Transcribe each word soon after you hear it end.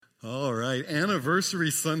All right,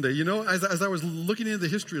 Anniversary Sunday. You know, as I was looking into the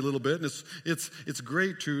history a little bit, and it's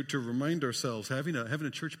great to remind ourselves, having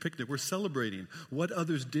a church picnic, we're celebrating what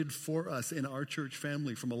others did for us in our church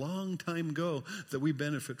family from a long time ago that we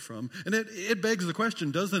benefit from. And it begs the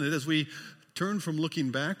question, doesn't it, as we turn from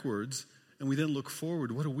looking backwards and we then look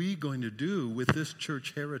forward, what are we going to do with this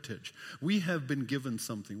church heritage? We have been given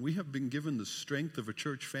something. We have been given the strength of a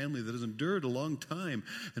church family that has endured a long time.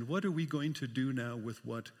 And what are we going to do now with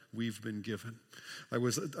what we've been given? I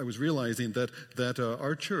was realizing that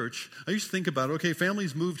our church, I used to think about, okay,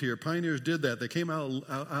 families moved here. Pioneers did that. They came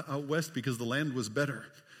out west because the land was better.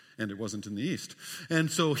 And it wasn't in the east.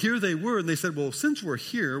 And so here they were, and they said, well, since we're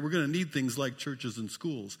here, we're going to need things like churches and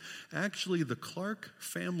schools. Actually, the Clark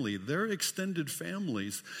family, their extended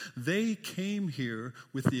families, they came here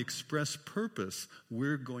with the express purpose,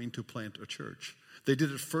 we're going to plant a church. They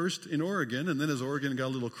did it first in Oregon, and then as Oregon got a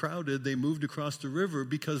little crowded, they moved across the river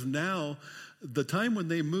because now, the time when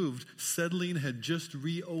they moved, settling had just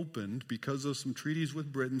reopened because of some treaties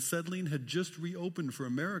with Britain. Settling had just reopened for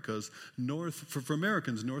Americans north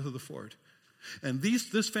of the fort. And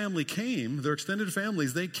this family came, their extended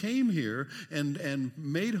families, they came here and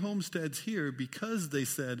made homesteads here because they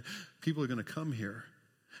said, people are going to come here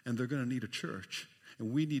and they're going to need a church.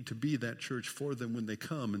 And we need to be that church for them when they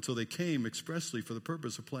come. And so they came expressly for the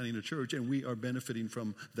purpose of planting a church, and we are benefiting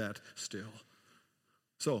from that still.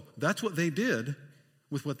 So that's what they did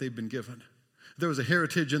with what they've been given. There was a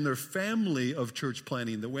heritage in their family of church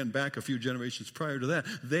planting that went back a few generations prior to that.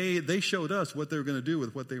 They showed us what they were going to do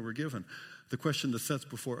with what they were given. The question that sets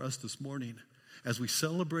before us this morning, as we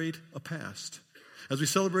celebrate a past, as we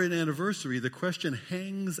celebrate an anniversary, the question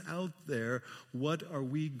hangs out there, what are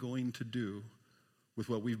we going to do with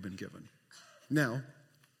what we've been given? Now,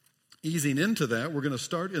 easing into that, we're going to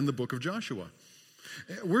start in the book of Joshua.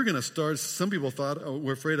 We're going to start, some people thought,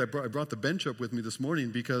 we're afraid I brought the bench up with me this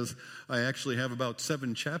morning because I actually have about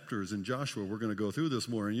 7 chapters in Joshua we're going to go through this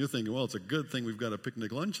morning. You're thinking, well, it's a good thing we've got a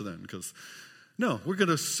picnic lunch then, because no, we're going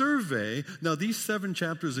to survey. Now, these 7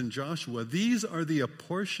 chapters in Joshua, these are the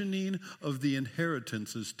apportioning of the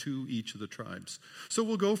inheritances to each of the tribes. So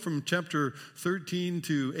we'll go from chapter 13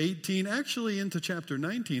 to 18, actually into chapter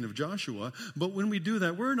 19 of Joshua. But when we do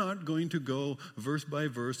that, we're not going to go verse by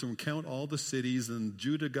verse and count all the cities, and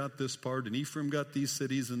Judah got this part, and Ephraim got these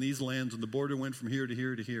cities and these lands, and the border went from here to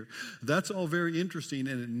here to here. That's all very interesting,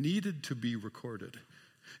 and it needed to be recorded.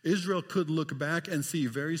 Israel could look back and see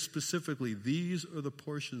very specifically, these are the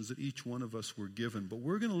portions that each one of us were given. But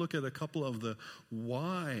we're going to look at a couple of the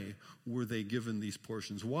why were they given these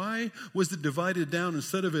portions. Why was it divided down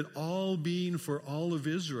instead of it all being for all of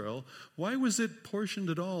Israel? Why was it portioned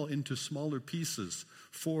at all into smaller pieces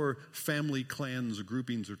for family, clans, or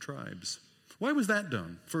groupings, or tribes? Why was that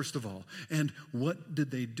done, first of all? And what did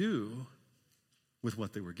they do with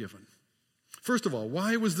what they were given? First of all,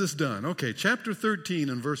 why was this done? Okay, chapter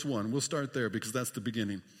 13 and verse 1. We'll start there because that's the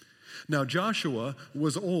beginning. Now Joshua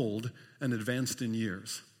was old and advanced in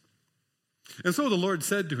years. And so the Lord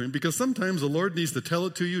said to him, because sometimes the Lord needs to tell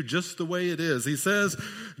it to you just the way it is. He says,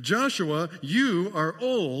 Joshua, you are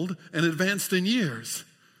old and advanced in years.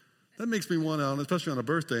 That makes me want to, especially on a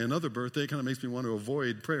birthday, another birthday, kind of makes me want to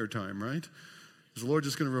avoid prayer time, right? Is the Lord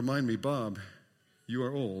just going to remind me, Bob, you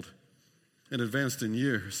are old and advanced in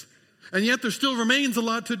years. And yet there still remains a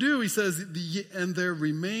lot to do. He says, and there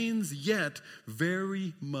remains yet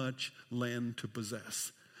very much land to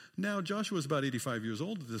possess. Now, Joshua is about 85 years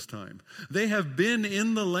old at this time. They have been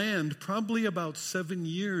in the land probably about 7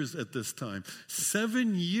 years at this time.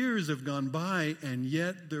 7 years have gone by, and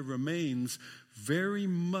yet there remains very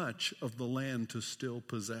much of the land to still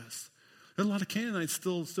possess. There's a lot of Canaanites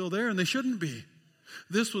still there, and they shouldn't be.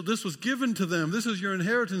 This was given to them. This is your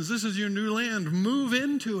inheritance. This is your new land. Move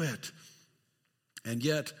into it. And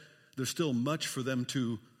yet, there's still much for them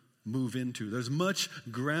to move into. There's much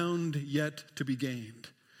ground yet to be gained.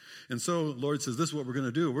 And so, Lord says, this is what we're going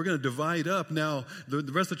to do. We're going to divide up. Now, the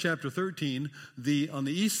rest of chapter 13, on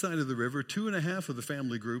the east side of the river, 2.5 of the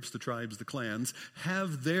family groups, the tribes, the clans,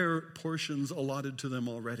 have their portions allotted to them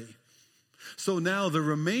already. So now the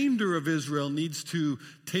remainder of Israel needs to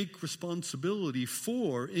take responsibility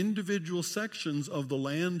for individual sections of the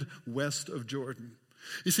land west of Jordan.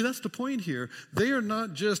 You see, that's the point here. They are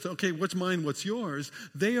not just, okay, what's mine, what's yours.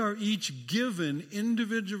 They are each given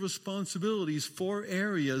individual responsibilities for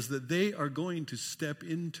areas that they are going to step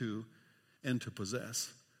into and to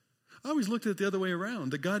possess. I always looked at it the other way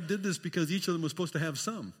around, that God did this because each of them was supposed to have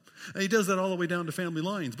some. And he does that all the way down to family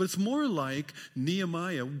lines. But it's more like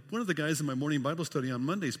Nehemiah. One of the guys in my morning Bible study on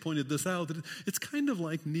Mondays pointed this out, that it's kind of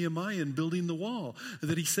like Nehemiah in building the wall.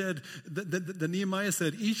 That he said, that Nehemiah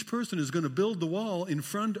said, each person is going to build the wall in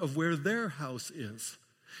front of where their house is.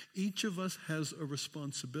 Each of us has a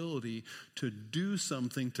responsibility to do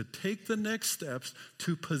something, to take the next steps,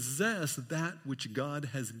 to possess that which God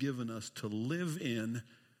has given us to live in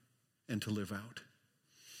and to live out.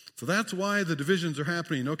 So that's why the divisions are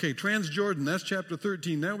happening. Okay, Transjordan, that's chapter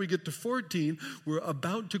 13. Now we get to 14. We're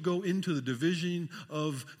about to go into the division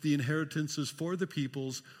of the inheritances for the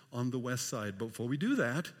peoples on the west side. But before we do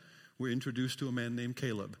that, we're introduced to a man named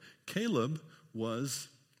Caleb. Caleb was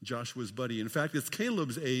Joshua's buddy. In fact, it's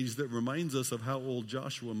Caleb's age that reminds us of how old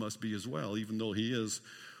Joshua must be as well, even though he is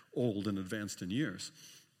old and advanced in years.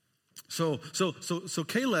 So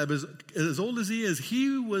Caleb is as old as he is.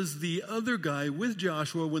 He was the other guy with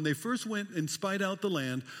Joshua when they first went and spied out the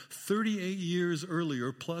land 38 years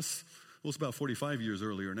earlier, plus, well, it's about 45 years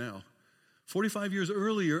earlier now. 45 years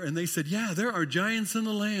earlier, and they said, yeah, there are giants in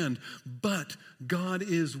the land, but God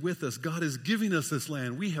is with us. God is giving us this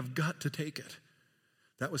land. We have got to take it.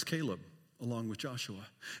 That was Caleb, along with Joshua.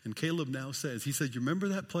 And Caleb now says, he said, you remember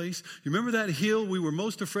that place? You remember that hill we were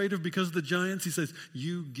most afraid of because of the giants? He says,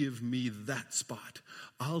 you give me that spot.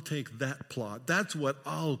 I'll take that plot. That's what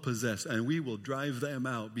I'll possess, and we will drive them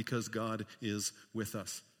out because God is with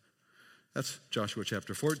us. That's Joshua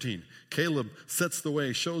chapter 14. Caleb sets the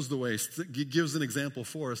way, shows the way, gives an example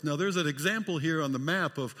for us. Now, there's an example here on the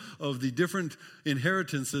map of the different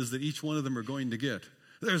inheritances that each one of them are going to get.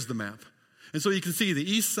 There's the map. And so you can see the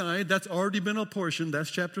east side, that's already been apportioned.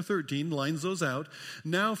 That's chapter 13, lines those out.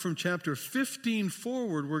 Now from chapter 15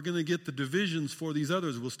 forward, we're going to get the divisions for these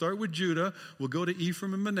others. We'll start with Judah, we'll go to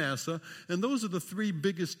Ephraim and Manasseh, and those are the three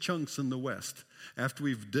biggest chunks in the west. After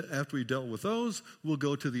we've dealt with those, we'll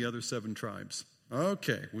go to the other 7 tribes.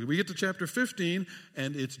 Okay, we get to chapter 15,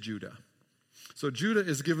 and it's Judah. So Judah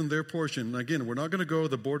is given their portion. Again, we're not going to go,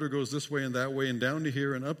 the border goes this way and that way and down to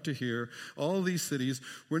here and up to here, all these cities.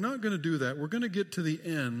 We're not going to do that. We're going to get to the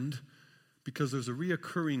end because there's a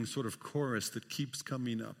reoccurring sort of chorus that keeps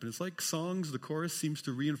coming up. And it's like songs, the chorus seems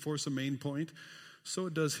to reinforce a main point. So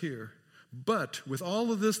it does here. But with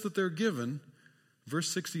all of this that they're given, verse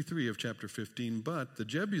 63 of chapter 15, but the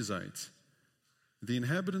Jebusites, the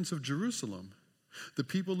inhabitants of Jerusalem, the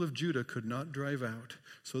people of Judah could not drive out.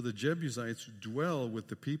 So the Jebusites dwell with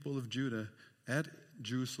the people of Judah at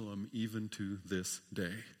Jerusalem even to this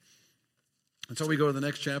day. And so we go to the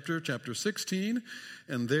next chapter, chapter 16,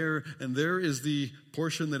 and there is the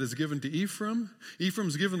portion that is given to Ephraim.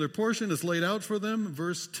 Ephraim's given their portion, it's laid out for them.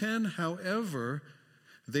 Verse 10, however,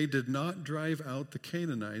 they did not drive out the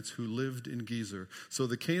Canaanites who lived in Gezer. So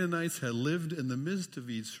the Canaanites had lived in the midst of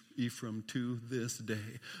Ephraim to this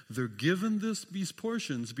day. They're given these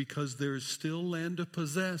portions because there's still land to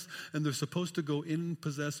possess, and they're supposed to go in and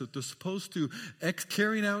possess it. They're supposed to,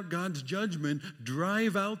 carrying out God's judgment,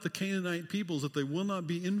 drive out the Canaanite peoples that they will not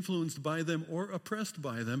be influenced by them or oppressed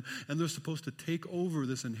by them, and they're supposed to take over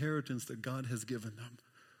this inheritance that God has given them.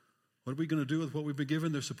 What are we going to do with what we've been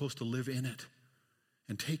given? They're supposed to live in it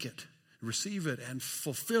and take it, receive it, and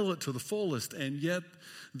fulfill it to the fullest. And yet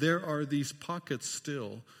there are these pockets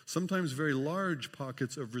still, sometimes very large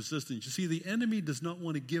pockets of resistance. You see, the enemy does not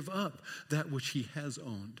want to give up that which he has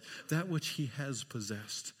owned, that which he has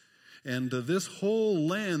possessed. And this whole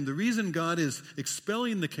land, the reason God is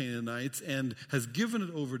expelling the Canaanites and has given it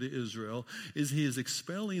over to Israel is he is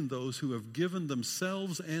expelling those who have given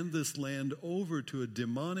themselves and this land over to a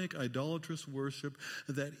demonic, idolatrous worship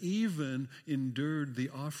that even endured the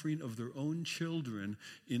offering of their own children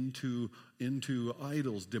into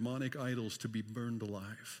idols, demonic idols, to be burned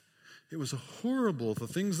alive. It was horrible, the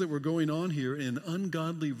things that were going on here in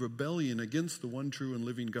ungodly rebellion against the one true and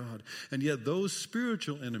living God. And yet those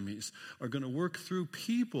spiritual enemies are going to work through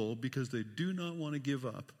people because they do not want to give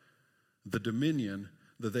up the dominion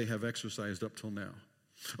that they have exercised up till now.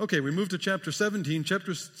 Okay, we move to chapter 17.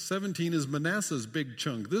 Chapter 17 is Manasseh's big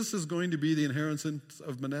chunk. This is going to be the inheritance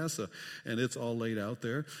of Manasseh, and it's all laid out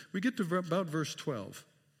there. We get to about verse 12.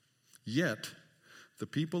 Yet the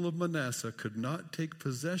people of Manasseh could not take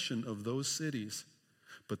possession of those cities,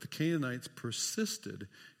 but the Canaanites persisted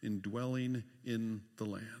in dwelling in the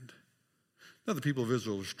land. Now the people of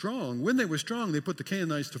Israel were strong. When they were strong, they put the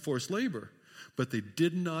Canaanites to forced labor, but they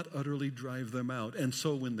did not utterly drive them out. And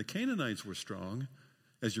so when the Canaanites were strong,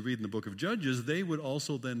 as you read in the book of Judges, they would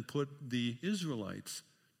also then put the Israelites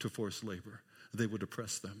to forced labor. They would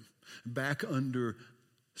oppress them back under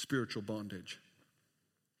spiritual bondage.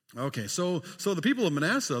 Okay, so the people of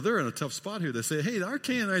Manasseh, they're in a tough spot here. They say, hey, our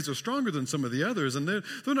Canaanites are stronger than some of the others, and they're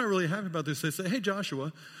not really happy about this. They say, hey,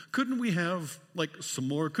 Joshua, couldn't we have some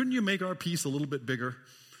more? Couldn't you make our piece a little bit bigger?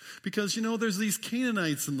 Because, there's these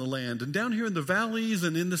Canaanites in the land, and down here in the valleys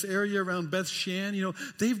and in this area around Beth Shan,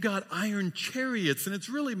 they've got iron chariots, and it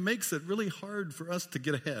really makes it really hard for us to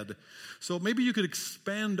get ahead. So maybe you could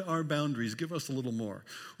expand our boundaries, give us a little more.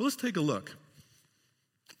 Well, let's take a look.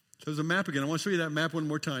 There's a map again. I want to show you that map one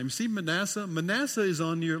more time. See Manasseh? Manasseh is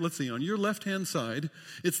on your left-hand side.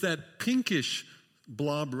 It's that pinkish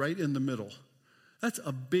blob right in the middle. That's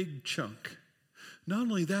a big chunk. Not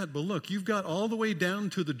only that, but look, you've got all the way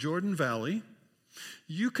down to the Jordan Valley.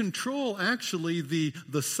 You control actually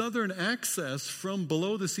the southern access from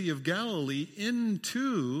below the Sea of Galilee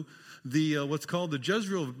into the what's called the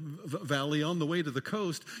Jezreel Valley on the way to the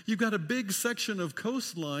coast. You've got a big section of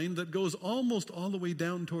coastline that goes almost all the way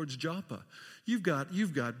down towards Joppa. You've got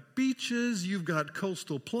beaches, you've got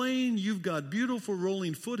coastal plain, you've got beautiful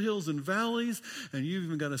rolling foothills and valleys, and you've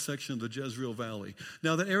even got a section of the Jezreel Valley.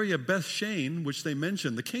 Now that area Beth Shan, which they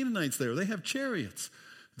mentioned, the Canaanites there, they have chariots.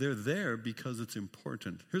 They're there because it's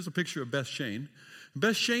important. Here's a picture of Beth Shan.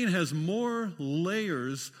 Beth Shan has more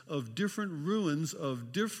layers of different ruins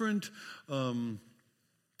of different, different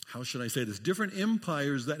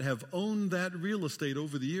empires that have owned that real estate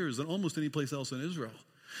over the years than almost any place else in Israel.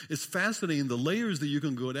 It's fascinating, the layers that you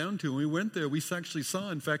can go down to. When we went there, we actually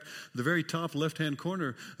saw, in fact, the very top left-hand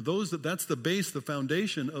corner, that's the base, the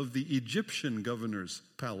foundation of the Egyptian governor's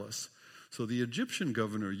palace. So the Egyptian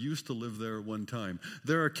governor used to live there at one time.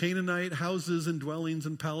 There are Canaanite houses and dwellings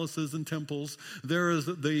and palaces and temples. There is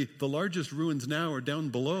the largest ruins now are down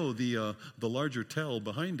below the larger tell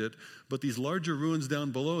behind it. But these larger ruins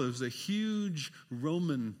down below, it was a huge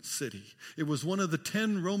Roman city. It was one of the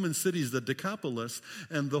 10 Roman cities, the Decapolis,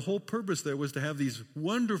 and the whole purpose there was to have these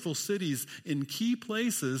wonderful cities in key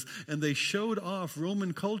places, and they showed off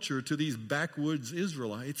Roman culture to these backwoods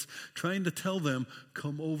Israelites, trying to tell them,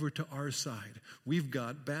 come over to our side. We've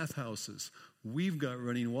got bathhouses. We've got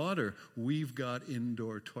running water. We've got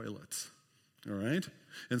indoor toilets. All right?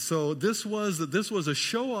 And so this was a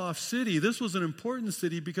show-off city. This was an important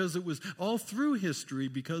city because it was all through history,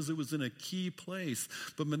 because it was in a key place.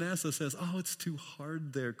 But Manasseh says, oh, it's too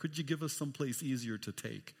hard there. Could you give us someplace easier to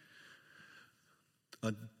take?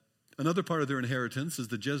 Another part of their inheritance is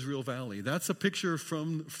the Jezreel Valley. That's a picture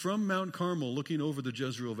from Mount Carmel looking over the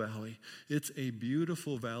Jezreel Valley. It's a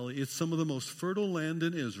beautiful valley. It's some of the most fertile land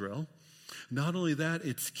in Israel. Not only that,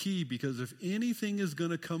 it's key because if anything is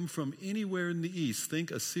going to come from anywhere in the east, think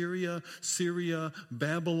Assyria, Syria,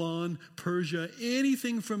 Babylon, Persia,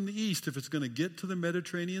 anything from the east, if it's going to get to the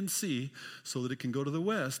Mediterranean Sea so that it can go to the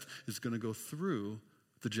west, it's going to go through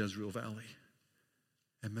the Jezreel Valley.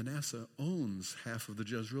 And Manasseh owns half of the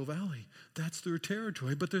Jezreel Valley. That's their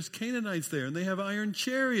territory. But there's Canaanites there, and they have iron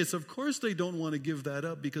chariots. Of course they don't want to give that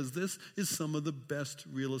up because this is some of the best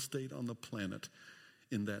real estate on the planet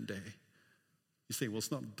in that day. You say, well,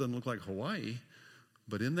 doesn't look like Hawaii.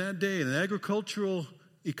 But in that day, in an agricultural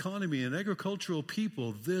economy, an agricultural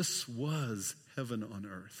people, this was heaven on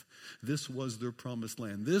earth. This was their promised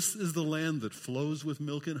land. This is the land that flows with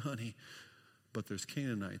milk and honey. But there's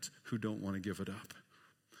Canaanites who don't want to give it up.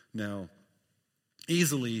 Now,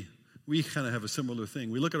 easily, we kind of have a similar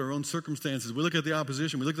thing. We look at our own circumstances. We look at the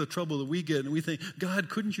opposition. We look at the trouble that we get, and we think, God,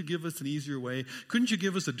 couldn't you give us an easier way? Couldn't you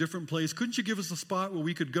give us a different place? Couldn't you give us a spot where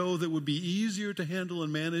we could go that would be easier to handle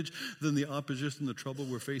and manage than the opposition, the trouble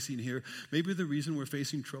we're facing here? Maybe the reason we're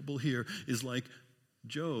facing trouble here is like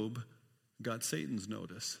Job got Satan's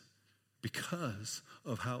notice because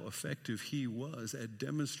of how effective he was at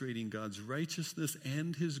demonstrating God's righteousness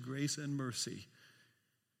and his grace and mercy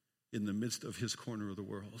in the midst of his corner of the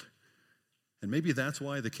world. And maybe that's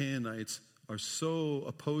why the Canaanites are so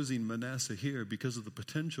opposing Manasseh here, because of the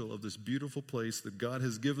potential of this beautiful place that God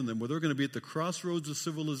has given them, where they're going to be at the crossroads of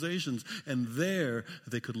civilizations, and there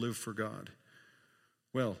they could live for God.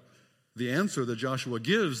 Well, the answer that Joshua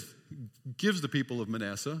gives the people of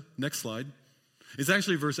Manasseh, next slide, is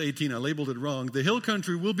actually verse 18. I labeled it wrong. The hill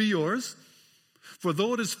country will be yours. For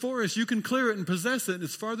though it is forest, you can clear it and possess it in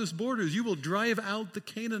its farthest borders. You will drive out the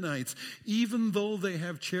Canaanites, even though they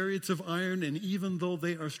have chariots of iron and even though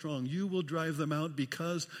they are strong. You will drive them out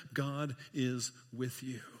because God is with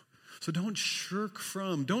you. So don't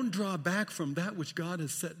don't draw back from that which God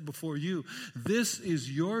has set before you. This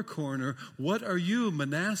is your corner. What are you,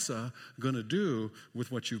 Manasseh, going to do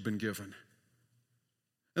with what you've been given?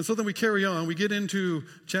 And so then we carry on. We get into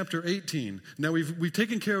chapter 18. Now we've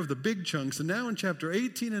taken care of the big chunks, and now in chapter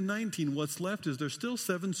 18 and 19, what's left is there's still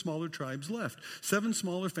 7 smaller tribes left, 7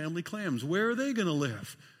 smaller family clans. Where are they going to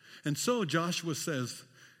live? And so Joshua says,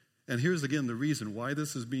 and here's again the reason why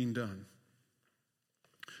this is being done.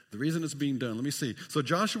 The reason it's being done, let me see. So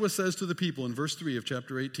Joshua says to the people in verse 3 of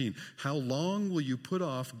chapter 18, how long will you put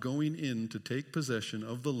off going in to take possession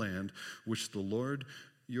of the land which the Lord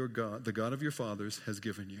your God, the God of your fathers, has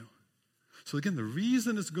given you? So again, the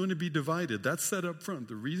reason it's going to be divided, that's set up front.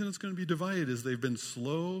 The reason it's going to be divided is they've been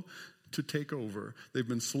slow to take over. They've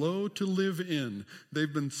been slow to live in.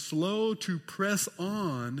 They've been slow to press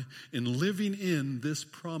on in living in this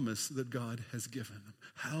promise that God has given them.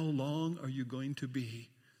 How long are you going to be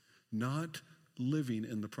not living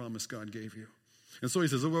in the promise God gave you? And so he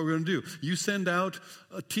says, what we're going to do, you send out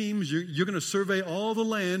teams, you're going to survey all the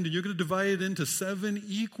land, and you're going to divide it into 7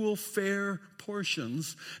 equal, fair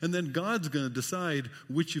portions, and then God's going to decide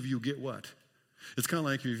which of you get what. It's kind of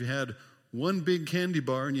like if you had one big candy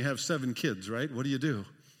bar and you have 7 kids, right? What do?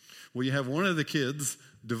 Well, you have one of the kids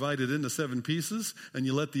divided into 7 pieces, and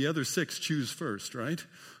you let the other 6 choose first, right?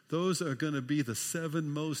 Those are going to be the 7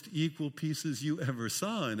 most equal pieces you ever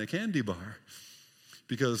saw in a candy bar.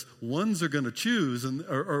 Because ones are going to choose,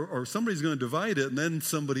 or somebody's going to divide it, and then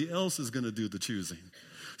somebody else is going to do the choosing.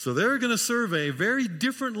 So they're going to survey very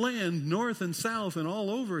different land, north and south and all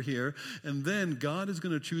over here, and then God is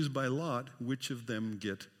going to choose by lot which of them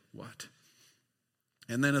get what.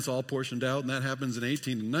 And then it's all portioned out, and that happens in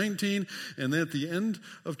 18 and 19. And then at the end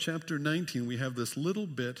of chapter 19, we have this little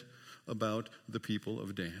bit about the people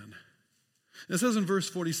of Dan. It says in verse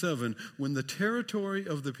 47, when the territory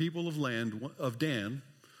of the people of Dan,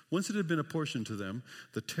 once it had been apportioned to them,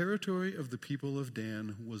 the territory of the people of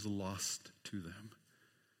Dan was lost to them.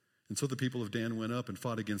 And so the people of Dan went up and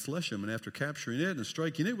fought against Leshem, and after capturing it and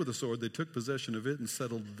striking it with a sword, they took possession of it and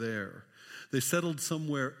settled there. They settled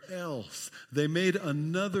somewhere else. They made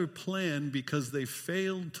another plan because they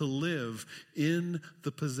failed to live in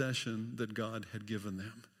the possession that God had given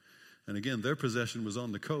them. And again, their possession was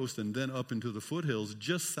on the coast and then up into the foothills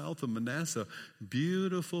just south of Manasseh.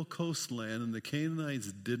 Beautiful coastland, and the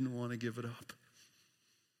Canaanites didn't want to give it up.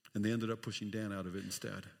 And they ended up pushing Dan out of it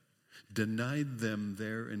instead. Denied them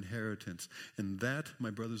their inheritance. And that, my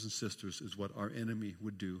brothers and sisters, is what our enemy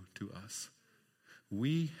would do to us.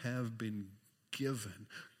 We have been given,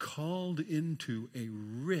 called into a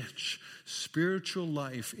rich spiritual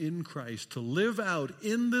life in Christ to live out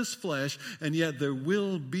in this flesh, and yet there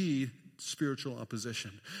will be spiritual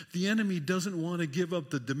opposition. The enemy doesn't want to give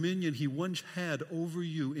up the dominion he once had over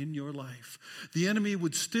you in your life. The enemy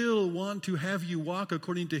would still want to have you walk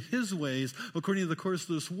according to his ways, according to the course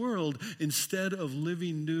of this world, instead of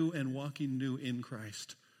living new and walking new in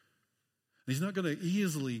Christ. He's not going to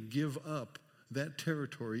easily give up that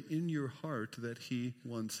territory in your heart that he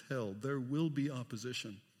once held. There will be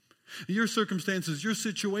opposition. Your circumstances, your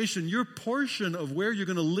situation, your portion of where you're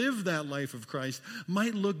going to live that life of Christ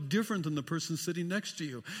might look different than the person sitting next to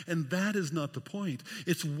you. And that is not the point.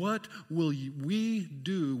 It's what will we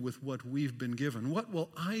do with what we've been given? What will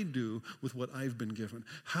I do with what I've been given?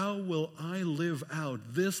 How will I live out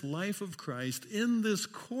this life of Christ in this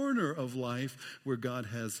corner of life where God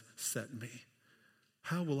has set me?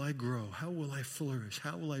 How will I grow? How will I flourish?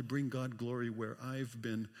 How will I bring God glory where I've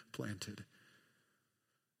been planted?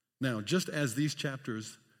 Now, just as these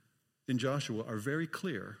chapters in Joshua are very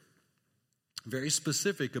clear, very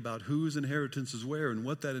specific about whose inheritance is where and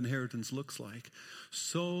what that inheritance looks like,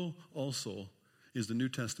 so also is the New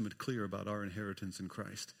Testament clear about our inheritance in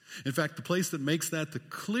Christ. In fact, the place that makes that the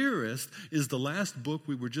clearest is the last book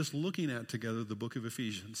we were just looking at together, the book of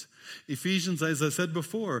Ephesians. Ephesians, as I said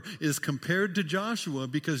before, is compared to Joshua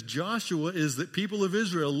because Joshua is the people of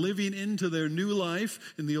Israel living into their new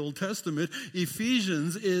life in the Old Testament.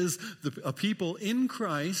 Ephesians is a people in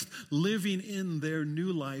Christ living in their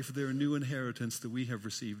new life, their new inheritance that we have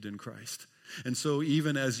received in Christ. And so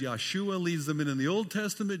even as Yeshua leads them in the Old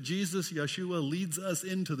Testament, Jesus, Yeshua, leads us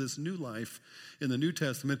into this new life in the New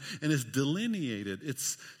Testament and is delineated.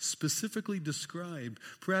 It's specifically described,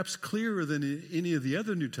 perhaps clearer than any of the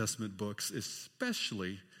other New Testament books,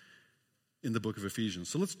 especially in the book of Ephesians.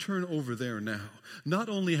 So let's turn over there now. Not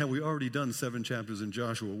only have we already done 7 chapters in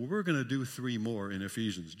Joshua, we're going to do 3 more in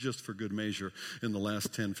Ephesians, just for good measure in the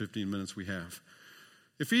last 10, 15 minutes we have.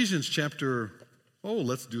 Ephesians chapter...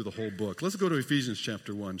 let's do the whole book. Let's go to Ephesians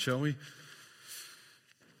chapter 1, shall we?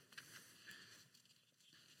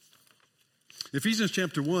 Ephesians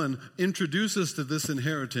chapter 1 introduces us to this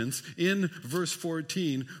inheritance in verse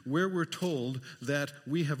 14, where we're told that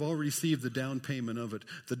we have all received the down payment of it.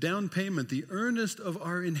 The down payment, the earnest of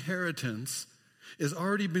our inheritance, has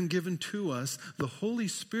already been given to us. The Holy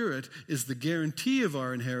Spirit is the guarantee of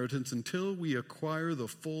our inheritance until we acquire the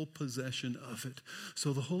full possession of it.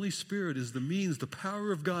 So the Holy Spirit is the means, the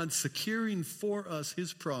power of God securing for us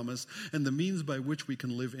his promise and the means by which we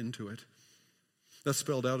can live into it. That's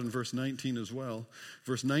spelled out in verse 19 as well.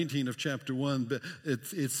 Verse 19 of chapter 1,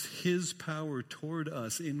 it's his power toward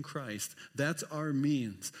us in Christ. That's our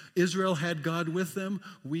means. Israel had God with them.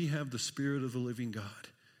 We have the Spirit of the living God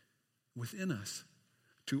within us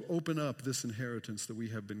to open up this inheritance that we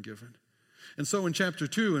have been given. And so in chapter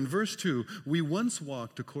 2, in verse 2, we once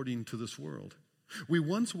walked according to this world. We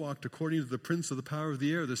once walked according to the prince of the power of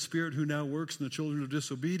the air, the spirit who now works in the children of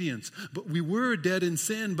disobedience. But we were dead in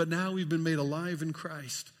sin, but now we've been made alive in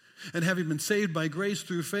Christ. And having been saved by grace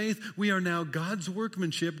through faith, we are now God's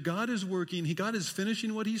workmanship. God is working. God is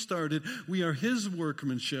finishing what he started. We are his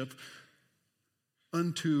workmanship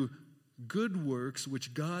unto good works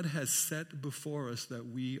which God has set before us that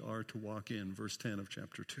we are to walk in. Verse 10 of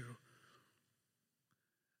chapter 2.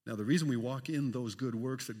 Now, the reason we walk in those good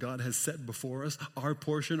works that God has set before us, our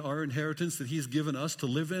portion, our inheritance that he's given us to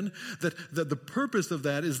live in, that the purpose of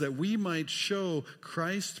that is that we might show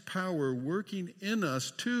Christ's power working in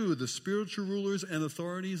us to the spiritual rulers and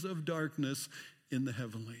authorities of darkness in the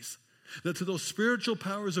heavenlies. That to those spiritual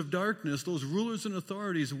powers of darkness, those rulers and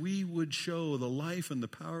authorities, we would show the life and the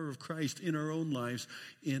power of Christ in our own lives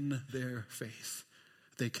in their face.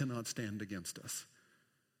 They cannot stand against us.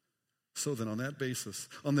 So then on that basis,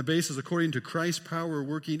 according to Christ's power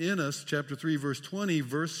working in us, chapter 3, verse 20,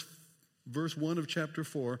 verse 1 of chapter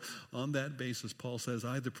 4, on that basis, Paul says,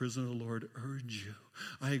 I, the prisoner of the Lord, urge you,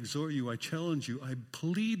 I exhort you, I challenge you, I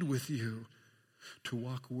plead with you to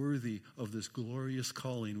walk worthy of this glorious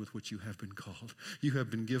calling with which you have been called. You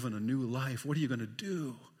have been given a new life. What are you going to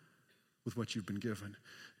do with what you've been given?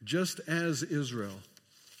 Just as Israel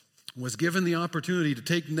was given the opportunity to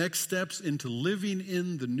take next steps into living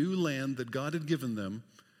in the new land that God had given them,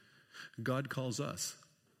 God calls us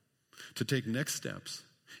to take next steps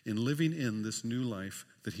in living in this new life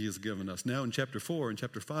that he has given us. Now in chapter 4, in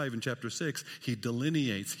chapter 5, in chapter 6, he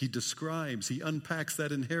delineates, he describes, he unpacks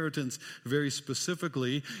that inheritance very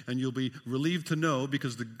specifically, and you'll be relieved to know,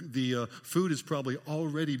 because the food is probably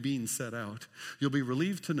already being set out, you'll be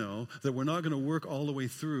relieved to know that we're not going to work all the way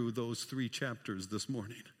through those 3 chapters this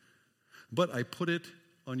morning. But I put it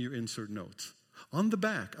on your insert notes. On the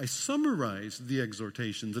back, I summarized the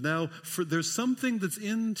exhortations. And now, there's something that's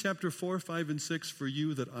in chapter 4, 5, and 6 for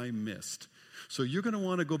you that I missed. So you're going to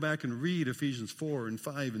want to go back and read Ephesians 4 and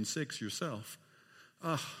 5 and 6 yourself.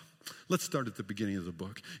 Let's start at the beginning of the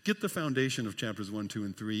book. Get the foundation of chapters 1, 2,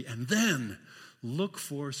 and 3, and then look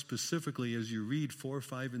for specifically as you read 4,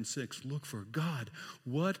 5, and 6, look for, God,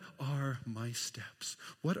 what are my steps?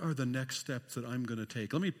 What are the next steps that I'm going to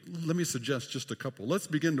take? Let me suggest just a couple. Let's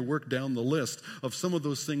begin to work down the list of some of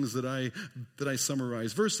those things that I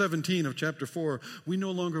summarized. Verse 17 of chapter 4, we no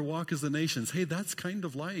longer walk as the nations. Hey, that's kind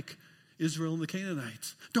of like Israel and the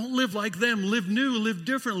Canaanites. Don't live like them. Live new, live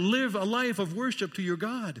different, live a life of worship to your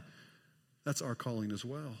God. That's our calling as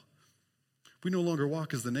well. We no longer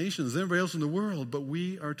walk as the nations, everybody else in the world, but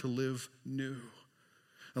we are to live new.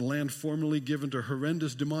 A land formerly given to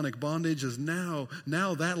horrendous demonic bondage is now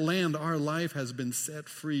that land, our life, has been set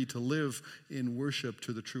free to live in worship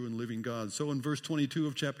to the true and living God. So in verse 22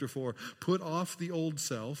 of chapter 4, put off the old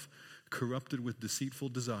self, corrupted with deceitful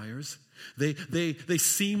desires. They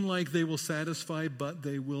seem like they will satisfy, but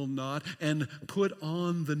they will not. And put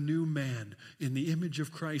on the new man in the image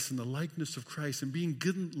of Christ, in the likeness of Christ, and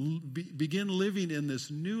begin living in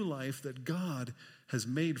this new life that God has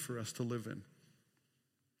made for us to live in.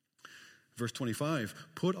 Verse 25,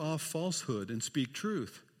 put off falsehood and speak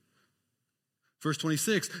truth. Verse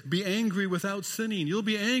 26, be angry without sinning. You'll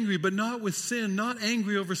be angry, but not with sin, not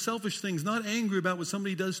angry over selfish things, not angry about what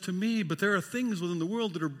somebody does to me, but there are things within the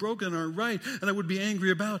world that are broken and aren't right, and I would be angry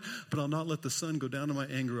about, but I'll not let the sun go down to my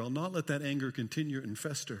anger. I'll not let that anger continue and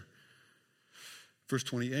fester. Verse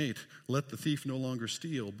 28, let the thief no longer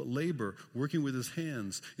steal, but labor, working with his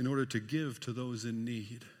hands in order to give to those in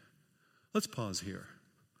need. Let's pause here.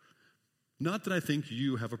 Not that I think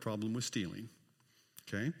you have a problem with stealing,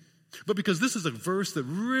 okay? But because this is a verse that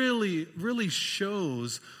really, really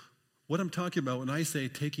shows what I'm talking about when I say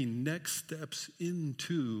taking next steps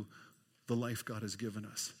into the life God has given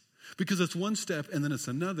us. Because it's one step, and then it's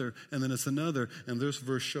another, and then it's another, and this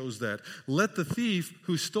verse shows that. Let the thief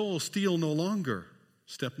who stole steal no longer.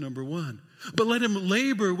 Step number 1. But let him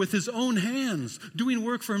labor with his own hands, doing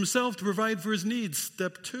work for himself to provide for his needs.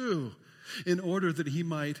 Step 2. In order that he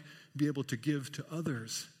might be able to give to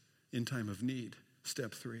others in time of need.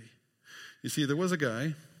 Step 3. You see, there was a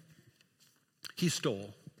guy. he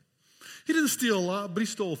stole. He didn't steal a lot, but he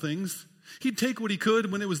stole things. He'd take what he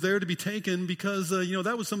could when it was there to be taken because,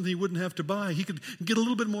 that was something he wouldn't have to buy. He could get a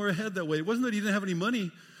little bit more ahead that way. It wasn't that he didn't have any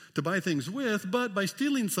money to buy things with, but by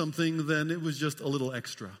stealing something, then it was just a little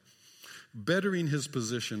extra. Bettering his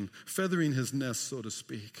position, feathering his nest, so to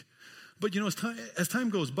speak. But, as time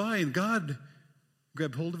goes by and God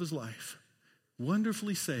grabbed hold of his life,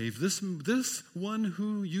 wonderfully saved, this one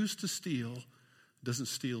who used to steal doesn't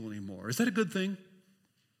steal anymore. Is that a good thing?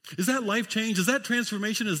 Is that life change? Is that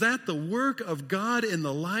transformation? Is that the work of God in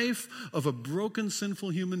the life of a broken, sinful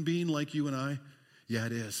human being like you and I? Yeah,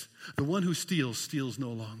 it is. The one who steals no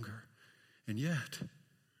longer. And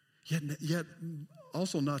yet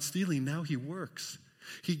also not stealing, now he works.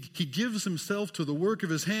 He gives himself to the work of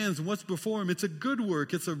his hands, and what's before him, it's a good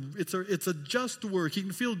work. It's a just work. He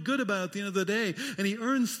can feel good about it at the end of the day, and he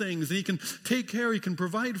earns things, and he can take care, he can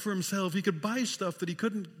provide for himself, he could buy stuff that he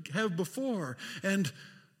couldn't have before, and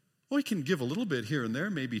he can give a little bit here and there,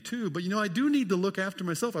 maybe too, but I do need to look after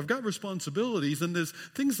myself. I've got responsibilities, and there's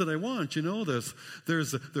things that I want.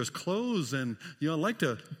 There's clothes, and I like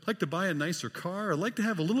to buy a nicer car. I like to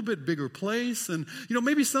have a little bit bigger place, and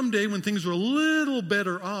maybe someday when things are a little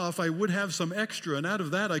better off, I would have some extra, and out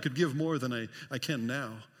of that I could give more than I can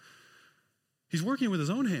now. He's working with his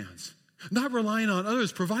own hands, not relying on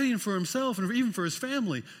others, providing for himself and even for his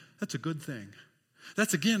family. That's a good thing.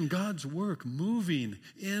 That's, again, God's work moving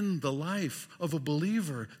in the life of a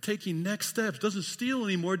believer, taking next steps, doesn't steal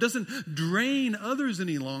anymore, doesn't drain others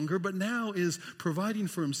any longer, but now is providing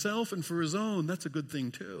for himself and for his own. That's a good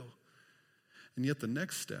thing too. And yet the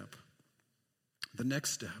next step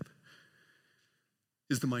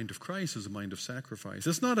is the mind of Christ, is a mind of sacrifice.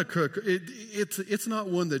 It's not it's not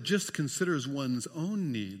one that just considers one's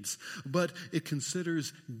own needs, but it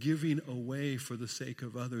considers giving away for the sake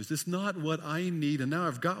of others. It's not what I need, and now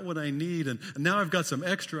I've got what I need, and now I've got some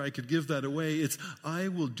extra, I could give that away. It's I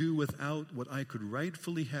will do without what I could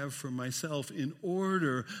rightfully have for myself in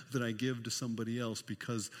order that I give to somebody else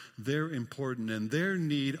because they're important, and their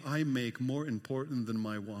need I make more important than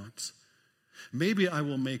my wants. Maybe I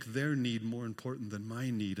will make their need more important than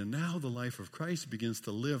my need. And now the life of Christ begins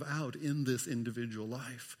to live out in this individual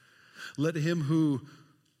life. Let him who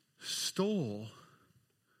stole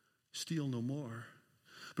steal no more,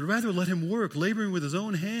 but rather let him work, laboring with his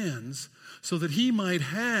own hands, so that he might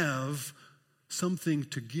have something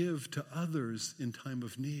to give to others in time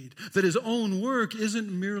of need. That his own work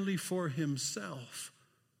isn't merely for himself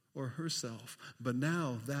or herself, but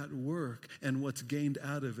now that work and what's gained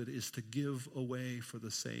out of it is to give away for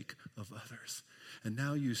the sake of others. And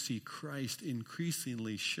now you see Christ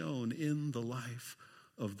increasingly shown in the life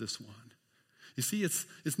of this one. You see, it's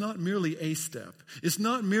not merely a step. It's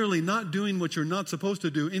not merely not doing what you're not supposed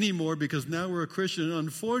to do anymore because now we're a Christian.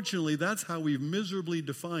 Unfortunately, that's how we've miserably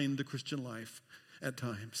defined the Christian life at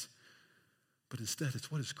times. But instead,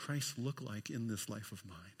 it's what does Christ look like in this life of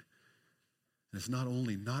mine? And it's not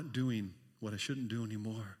only not doing what I shouldn't do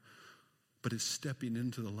anymore, but it's stepping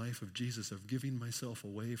into the life of Jesus, of giving myself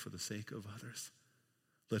away for the sake of others.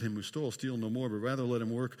 Let him who stole steal no more, but rather let him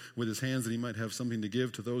work with his hands that he might have something to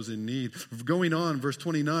give to those in need. Going on, verse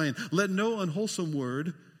 29, let no unwholesome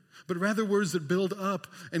word, but rather words that build up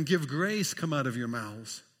and give grace come out of your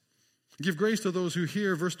mouths. Give grace to those who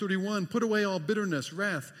hear. Verse 31, put away all bitterness,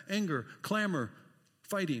 wrath, anger, clamor,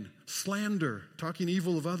 fighting, slander, talking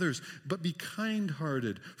evil of others, but be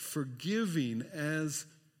kind-hearted, forgiving as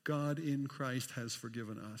God in Christ has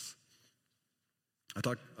forgiven us.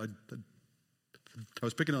 I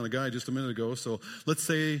was picking on a guy just a minute ago, so let's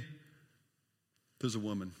say there's a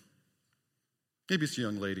woman. Maybe it's a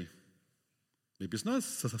young lady. Maybe it's not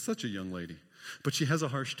such a young lady, but she has a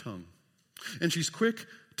harsh tongue, and she's quick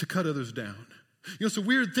to cut others down. It's a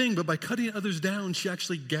weird thing, but by cutting others down, she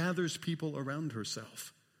actually gathers people around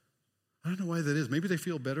herself. I don't know why that is. Maybe they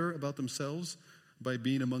feel better about themselves by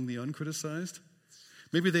being among the uncriticized.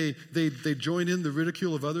 Maybe they join in the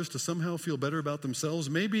ridicule of others to somehow feel better about themselves.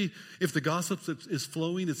 Maybe if the gossip is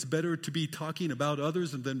flowing, it's better to be talking about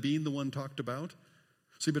others than being the one talked about.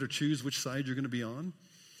 So you better choose which side you're going to be on.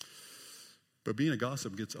 But being a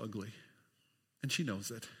gossip gets ugly, and she knows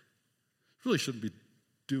it. Really shouldn't be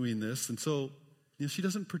doing this, and so she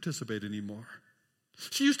doesn't participate anymore.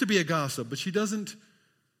 She used to be a gossip, but she doesn't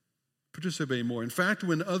participate anymore. In fact,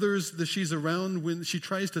 when others that she's around, when she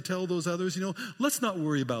tries to tell those others, let's not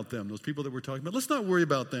worry about them, those people that we're talking about, let's not worry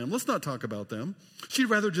about them, let's not talk about them. She'd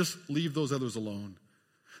rather just leave those others alone.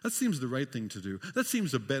 That seems the right thing to do. That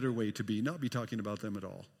seems a better way to be, not be talking about them at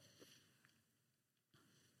all.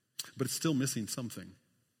 But it's still missing something.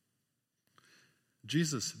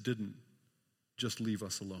 Jesus didn't just leave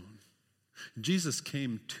us alone. Jesus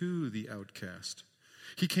came to the outcast.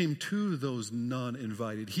 He came to those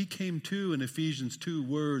non-invited. He came to, in Ephesians 2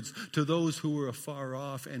 words, to those who were afar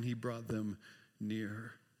off, and he brought them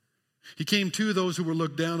near. He came to those who were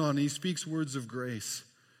looked down on. He speaks words of grace.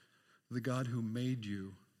 The God who made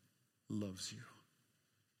you loves you.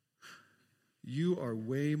 You are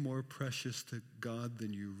way more precious to God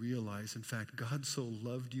than you realize. In fact, God so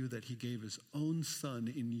loved you that he gave his own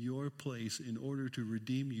son in your place in order to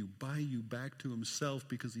redeem you, buy you back to himself,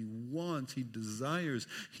 because he wants, he desires,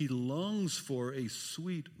 he longs for a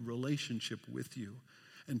sweet relationship with you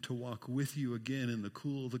and to walk with you again in the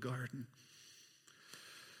cool of the garden.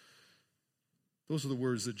 Those are the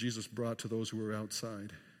words that Jesus brought to those who were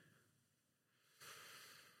outside.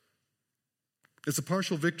 It's a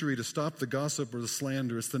partial victory to stop the gossip or the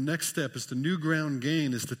slander. It's the next step. It's the new ground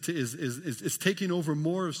gain. It's taking over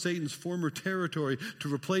more of Satan's former territory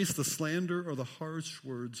to replace the slander or the harsh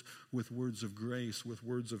words with words of grace, with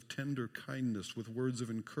words of tender kindness, with words of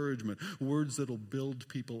encouragement, words that will build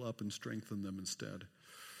people up and strengthen them instead.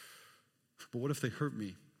 But what if they hurt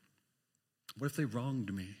me? What if they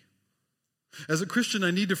wronged me? As a Christian,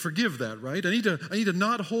 I need to forgive that, right? I need to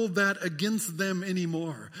not hold that against them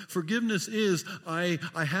anymore. Forgiveness is, I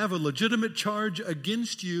have a legitimate charge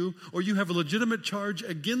against you, or you have a legitimate charge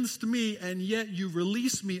against me, and yet you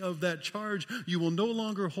release me of that charge. You will no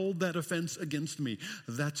longer hold that offense against me.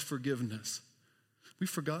 That's forgiveness. We've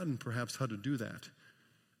forgotten perhaps how to do that.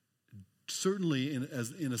 Certainly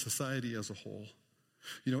in a society as a whole.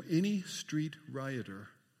 You know, any street rioter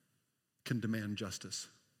can demand justice.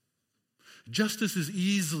 Justice is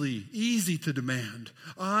easy to demand.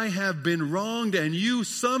 I have been wronged and you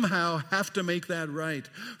somehow have to make that right.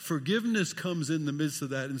 Forgiveness comes in the midst of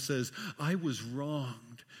that and says, I was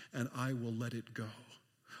wronged and I will let it go.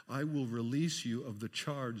 I will release you of the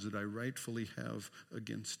charge that I rightfully have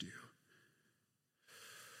against you.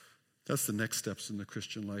 That's the next steps in the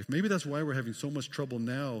Christian life. Maybe that's why we're having so much trouble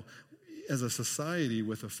now as a society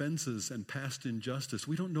with offenses and past injustice.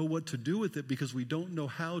 We don't know what to do with it because we don't know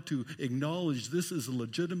how to acknowledge this is a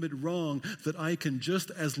legitimate wrong that I can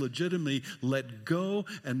just as legitimately let go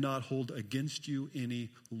and not hold against you any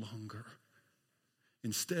longer.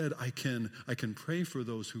 Instead, I can pray for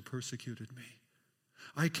those who persecuted me.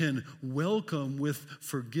 I can welcome with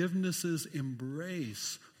forgiveness's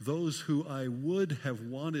embrace those who I would have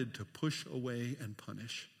wanted to push away and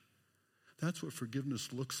punish. That's what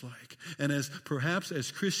forgiveness looks like. And perhaps as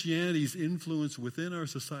Christianity's influence within our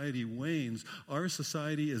society wanes, our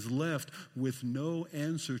society is left with no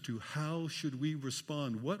answer to how should we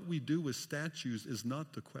respond. What we do with statues is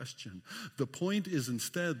not the question. The point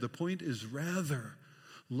is rather,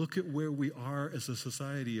 look at where we are as a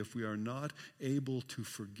society if we are not able to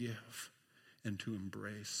forgive and to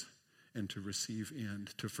embrace and to receive in,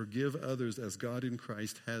 to forgive others as God in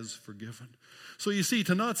Christ has forgiven. So you see,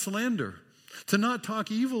 to not slander, to not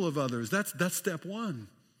talk evil of others, that's step one.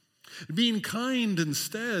 Being kind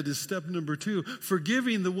instead is step number two.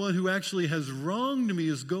 Forgiving the one who actually has wronged me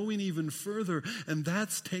is going even further, and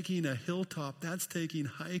that's taking a hilltop, that's taking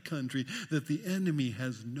high country that the enemy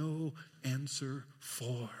has no answer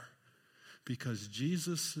for. Because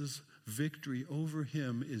Jesus' victory over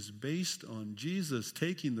him is based on Jesus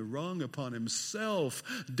taking the wrong upon himself,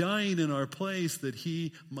 dying in our place that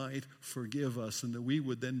he might forgive us and that we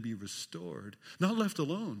would then be restored, not left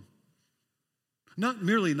alone. Not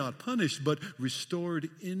merely not punished, but restored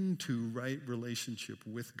into right relationship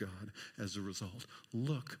with God as a result.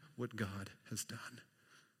 Look what God has done.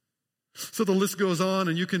 So the list goes on,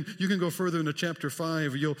 and you can go further into chapter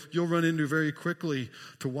 5. You'll run into very quickly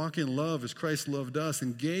to walk in love as Christ loved us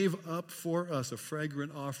and gave up for us a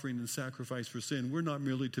fragrant offering and sacrifice for sin. We're not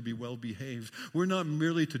merely to be well behaved. We're not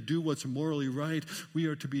merely to do what's morally right. We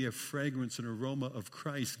are to be a fragrance and aroma of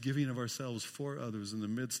Christ, giving of ourselves for others in the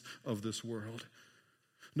midst of this world.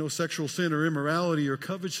 No sexual sin or immorality or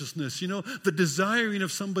covetousness. You know, the desiring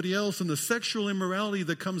of somebody else and the sexual immorality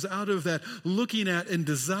that comes out of that, looking at and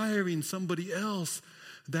desiring somebody else,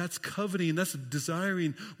 that's coveting, that's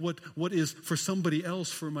desiring what is for somebody else,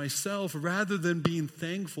 for myself, rather than being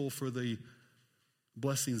thankful for the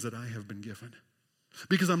blessings that I have been given.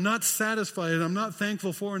 Because I'm not satisfied and I'm not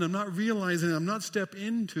thankful for and I'm not realizing, I'm not stepping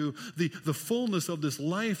into the fullness of this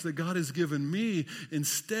life that God has given me.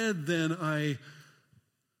 Instead, then I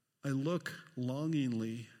look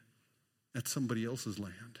longingly at somebody else's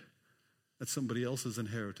land, at somebody else's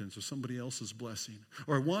inheritance or somebody else's blessing.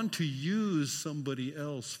 Or I want to use somebody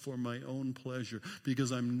else for my own pleasure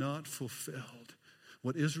because I'm not fulfilled.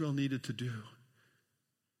 What Israel needed to do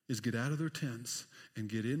is get out of their tents and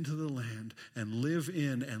get into the land and live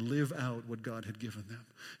in and live out what God had given them.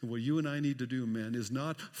 And what you and I need to do, men, is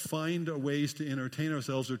not find ways to entertain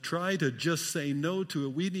ourselves or try to just say no to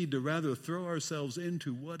it. We need to rather throw ourselves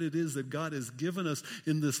into what it is that God has given us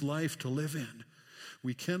in this life to live in.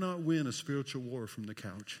 We cannot win a spiritual war from the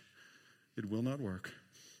couch. It will not work.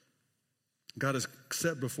 God has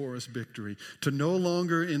set before us victory. To no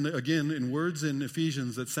longer, in words in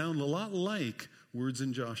Ephesians that sound a lot like words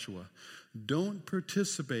in Joshua, don't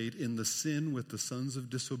participate in the sin with the sons of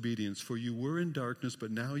disobedience, for you were in darkness,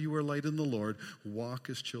 but now you are light in the Lord. Walk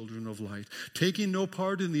as children of light, taking no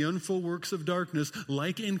part in the unful works of darkness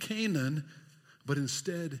like in Canaan, but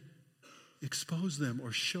instead expose them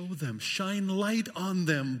or show them, shine light on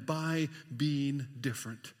them by being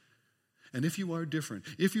different. And if you are different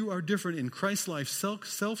in Christ's life,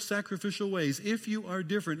 self-sacrificial ways, if you are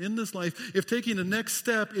different in this life, if taking the next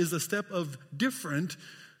step is a step of different,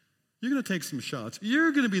 you're going to take some shots.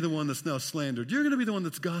 You're going to be the one that's now slandered. You're going to be the one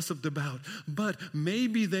that's gossiped about. But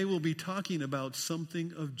maybe they will be talking about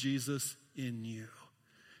something of Jesus in you.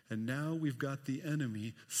 And now we've got the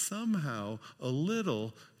enemy somehow a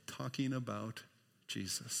little talking about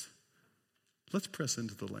Jesus. Let's press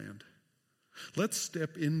into the land. Let's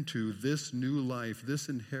step into this new life, this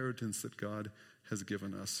inheritance that God has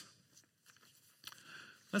given us.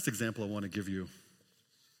 Last example I want to give you.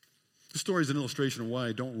 The story is an illustration of why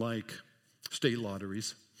I don't like state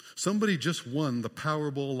lotteries. Somebody just won the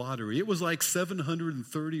Powerball lottery. It was like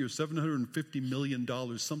 $730 or $750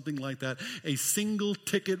 million, something like that. A single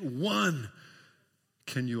ticket won.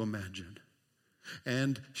 Can you imagine?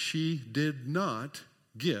 And she did not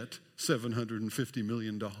get $750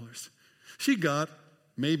 million. She got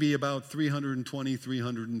maybe about $320,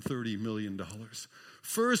 $330 million.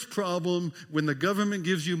 First problem, when the government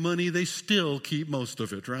gives you money, they still keep most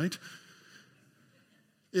of it, right?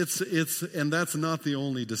 And that's not the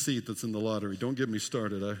only deceit that's in the lottery. Don't get me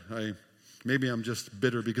started. Maybe I'm just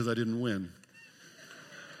bitter because I didn't win.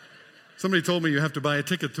 Somebody told me you have to buy a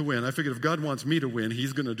ticket to win. I figured if God wants me to win,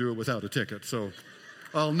 he's going to do it without a ticket. So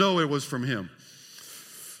I'll know it was from him.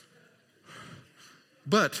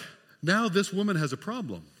 But now this woman has a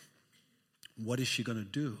problem. What is she going to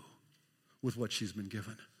do with what she's been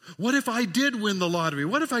given? What if I did win the lottery?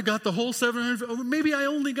 What if I got the whole 700? Or maybe I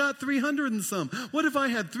only got 300 and some. What if I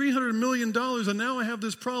had $300 million and now I have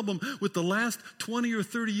this problem with the last 20 or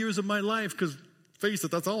 30 years of my life? Because face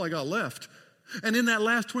it, that's all I got left. And in that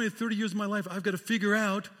last 20 or 30 years of my life, I've got to figure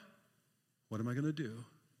out, what am I going to do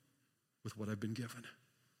with what I've been given?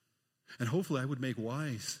 And hopefully I would make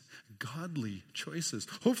wise, godly choices.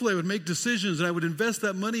 Hopefully I would make decisions and I would invest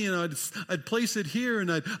that money and I'd place it here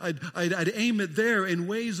and I'd aim it there in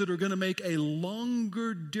ways that are going to make a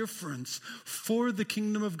longer difference for the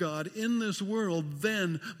kingdom of God in this world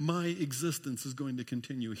than my existence is going to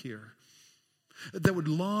continue here. That would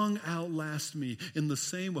long outlast me in the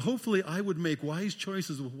same way. Hopefully I would make wise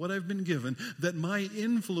choices with what I've been given, that my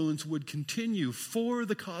influence would continue for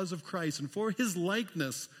the cause of Christ and for his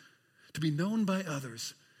likeness to be known by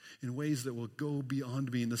others in ways that will go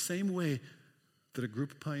beyond me, in the same way that a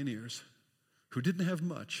group of pioneers who didn't have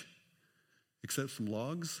much except some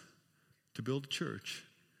logs to build a church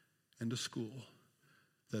and a school,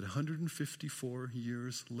 that 154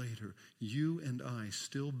 years later, you and I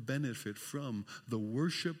still benefit from the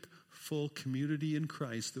worshipful community in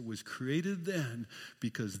Christ that was created then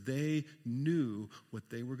because they knew what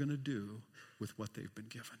they were going to do with what they've been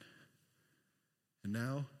given. And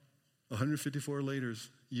now, 154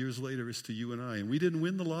 years later, it's to you and I. And we didn't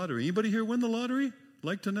win the lottery. Anybody here win the lottery?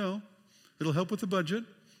 Like to know. It'll help with the budget?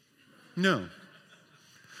 No.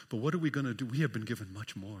 But what are we going to do? We have been given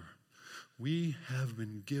much more. We have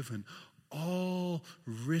been given all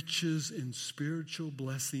riches and spiritual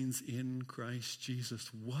blessings in Christ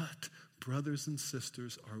Jesus. What, brothers and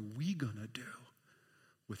sisters, are we going to do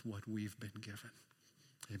with what we've been given?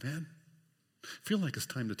 Amen? I feel like it's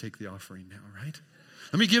time to take the offering now, right?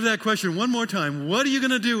 Let me give that question one more time. What are you going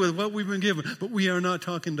to do with what we've been given? But we are not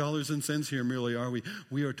talking dollars and cents here merely, are we?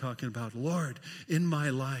 We are talking about, Lord, in my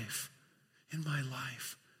life,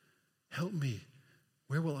 help me.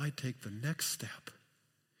 Where will I take the next step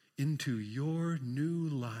into your new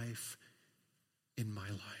life in my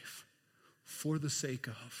life for the sake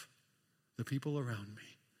of the people around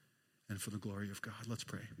me and for the glory of God? Let's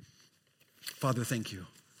pray. Father, thank you.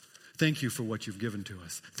 Thank you for what you've given to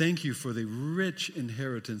us. Thank you for the rich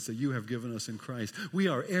inheritance that you have given us in Christ. We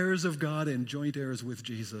are heirs of God and joint heirs with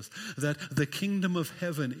Jesus, that the kingdom of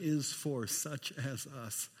heaven is for such as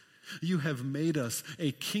us. You have made us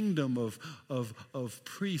a kingdom of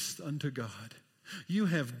priests unto God. You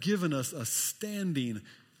have given us a standing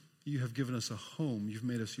You have given us a home. You've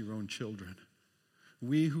made us your own children.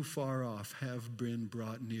 We who far off have been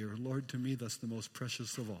brought near. Lord, to me, that's the most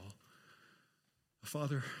precious of all.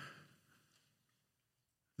 Father,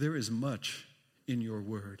 there is much in your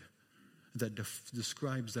word that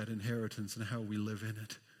describes that inheritance and how we live in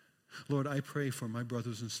it. Lord, I pray for my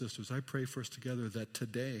brothers and sisters. I pray for us together that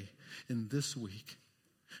today, in this week,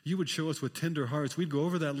 you would show us with tender hearts. We'd go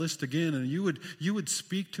over that list again, and you would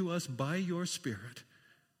speak to us by your Spirit.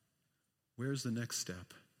 Where's the next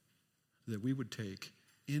step that we would take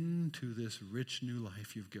into this rich new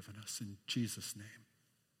life you've given us? In Jesus' name.